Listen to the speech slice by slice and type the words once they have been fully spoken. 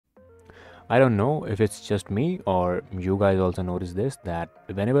I don't know if it's just me or you guys also notice this, that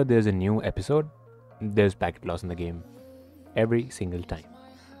whenever there's a new episode, there's packet loss in the game. Every single time.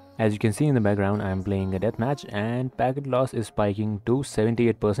 As you can see in the background, I'm playing a deathmatch and packet loss is spiking to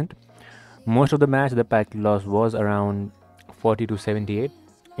 78%. Most of the match, the packet loss was around 40 to 78.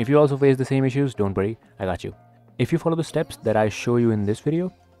 If you also face the same issues, don't worry, I got you. If you follow the steps that I show you in this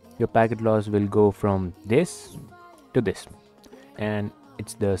video, your packet loss will go from this to this. And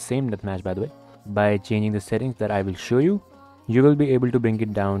it's the same deathmatch, by the way. By changing the settings that I will show you, you will be able to bring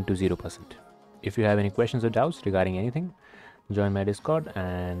it down to 0%. If you have any questions or doubts regarding anything, join my Discord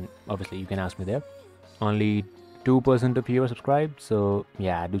and obviously you can ask me there. Only 2% of you are subscribed, so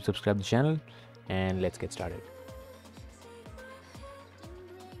yeah, do subscribe to the channel and let's get started.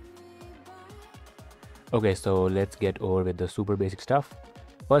 Okay, so let's get over with the super basic stuff.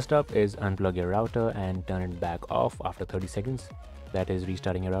 First up is unplug your router and turn it back off after 30 seconds. That is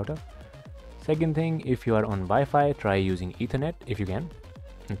restarting your router. Second thing, if you are on Wi-Fi, try using Ethernet if you can.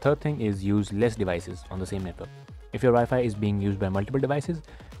 And third thing is use less devices on the same network. If your Wi-Fi is being used by multiple devices,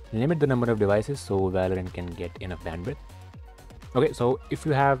 limit the number of devices so Valorant can get enough bandwidth. Okay, so if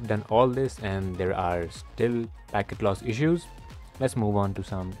you have done all this and there are still packet loss issues, let's move on to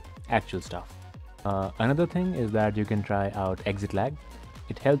some actual stuff. Another thing is that you can try out exit lag.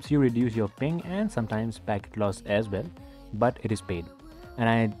 It helps you reduce your ping and sometimes packet loss as well, but it is paid. And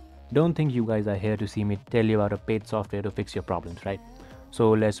I don't think you guys are here to see me tell you about a paid software to fix your problems, right?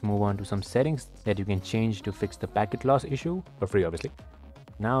 So let's move on to some settings that you can change to fix the packet loss issue for free, obviously.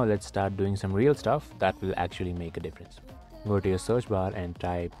 Now let's start doing some real stuff that will actually make a difference. Go to your search bar and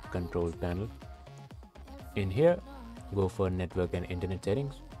type control panel. In here, go for network and internet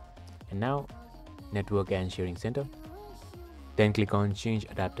settings. And now network and sharing center. Then click on change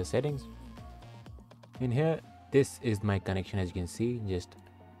adapter settings. In here, this is my connection. As you can see, just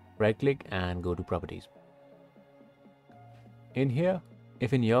right click and go to properties. In here,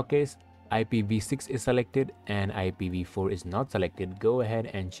 if in your case IPv6 is selected and IPv4 is not selected, go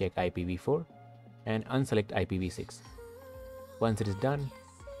ahead and check IPv4 and unselect IPv6. Once it is done,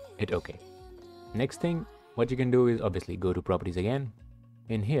 hit OK. Next thing, what you can do is obviously go to properties again.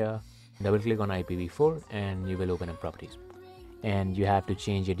 In here, double click on IPv4 and you will open up properties. And you have to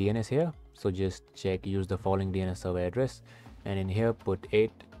change your DNS here. So just check, use the following DNS server address. And in here, put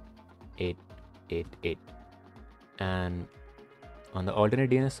 8888. And on the alternate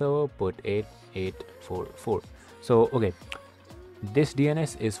DNS server, put 8844. So, okay, this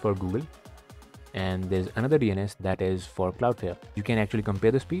DNS is for Google. And there's another DNS that is for Cloudflare. You can actually compare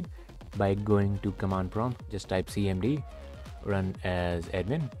the speed by going to command prompt. Just type cmd, run as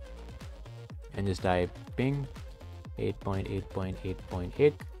admin. And just type ping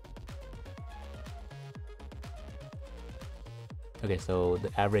 8.8.8.8. Okay, so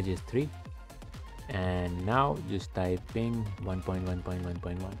the average is 3. And now just type ping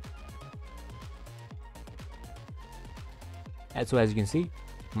 1.1.1.1. And so as you can see,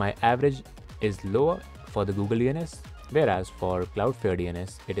 my average is lower for the Google DNS, whereas for Cloudflare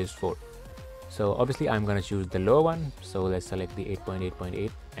DNS, it is 4. So obviously I'm going to choose the lower one. So let's select the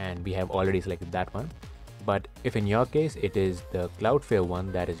 8.8.8 and we have already selected that one. But if in your case, it is the Cloudflare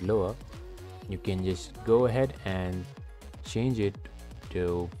one that is lower, you can just go ahead and change it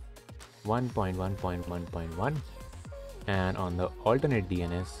to 1.1.1.1. And on the alternate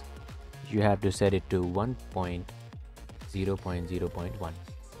DNS, you have to set it to 1.0.0.1.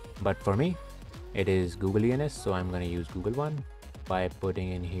 But for me, it is Google DNS, so I'm going to use Google one by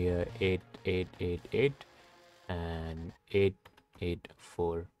putting in here 8888 and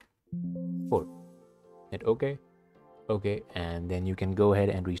 8844. Hit OK, OK, and then you can go ahead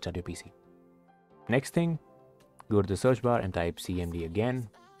and restart your PC. Next thing, go to the search bar and type cmd again,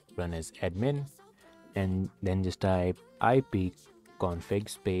 run as admin, and then just type ipconfig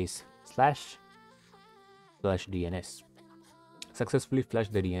space /flush DNS. Successfully flush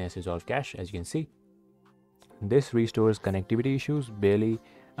the DNS resolve cache. As you can see, this restores connectivity issues, barely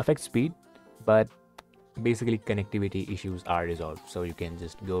affects speed, but basically connectivity issues are resolved, so you can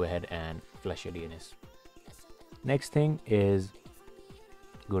just go ahead and flush your DNS. Next thing is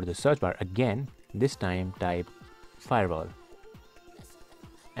go to the search bar again, this time type firewall,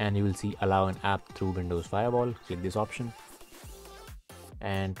 and you will see allow an app through Windows Firewall. Click this option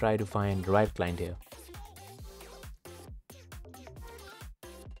and try to find Riot client here.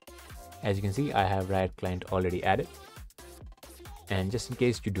 As you can see, I have Riot client already added. And just in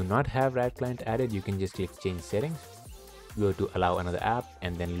case you do not have Riot client added, you can just click change settings, go to allow another app,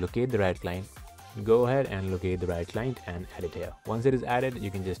 and then locate the Riot client. Go ahead and locate the Riot client and add it here. Once it is added, you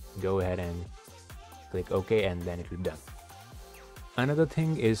can just go ahead and click OK, and then it will be done. Another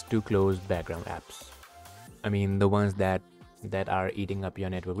thing is to close background apps. I mean, the ones that are eating up your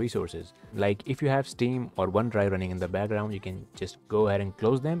network resources. Like if you have Steam or OneDrive running in the background, you can just go ahead and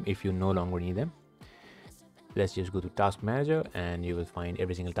close them if you no longer need them. Let's just go to Task Manager and you will find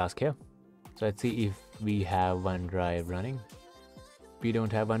every single task here. So let's see if we have OneDrive running. We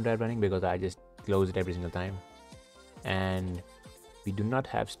don't have OneDrive running because I just close it every single time. And we do not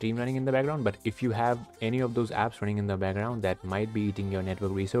have Steam running in the background, but if you have any of those apps running in the background that might be eating your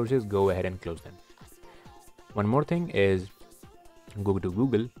network resources, go ahead and close them. One more thing is go to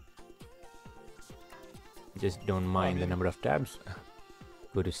Google. Just don't mind the number of tabs.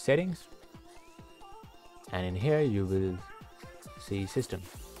 Go to Settings, and in here you will see System.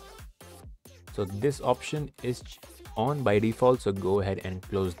 So this option is on by default, so go ahead and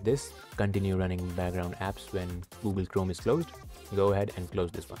close this. Continue running background apps when Google Chrome is closed. Go ahead and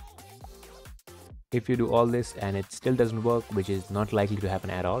close this one. If you do all this and it still doesn't work, which is not likely to happen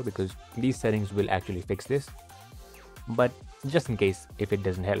at all because these settings will actually fix this, but just in case if it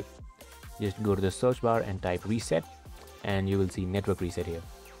doesn't help, just go to the search bar and type reset and you will see network reset here.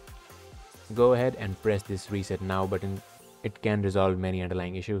 Go ahead and press this reset now button. It can resolve many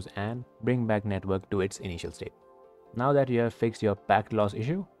underlying issues and bring back network to its initial state. Now that you have fixed your packet loss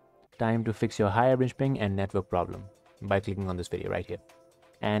issue, time to fix your high average ping and network problem by clicking on this video right here.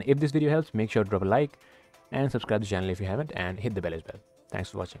 And if this video helps, make sure to drop a like and subscribe to the channel if you haven't, and hit the bell as well.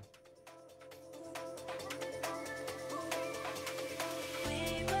 Thanks for watching.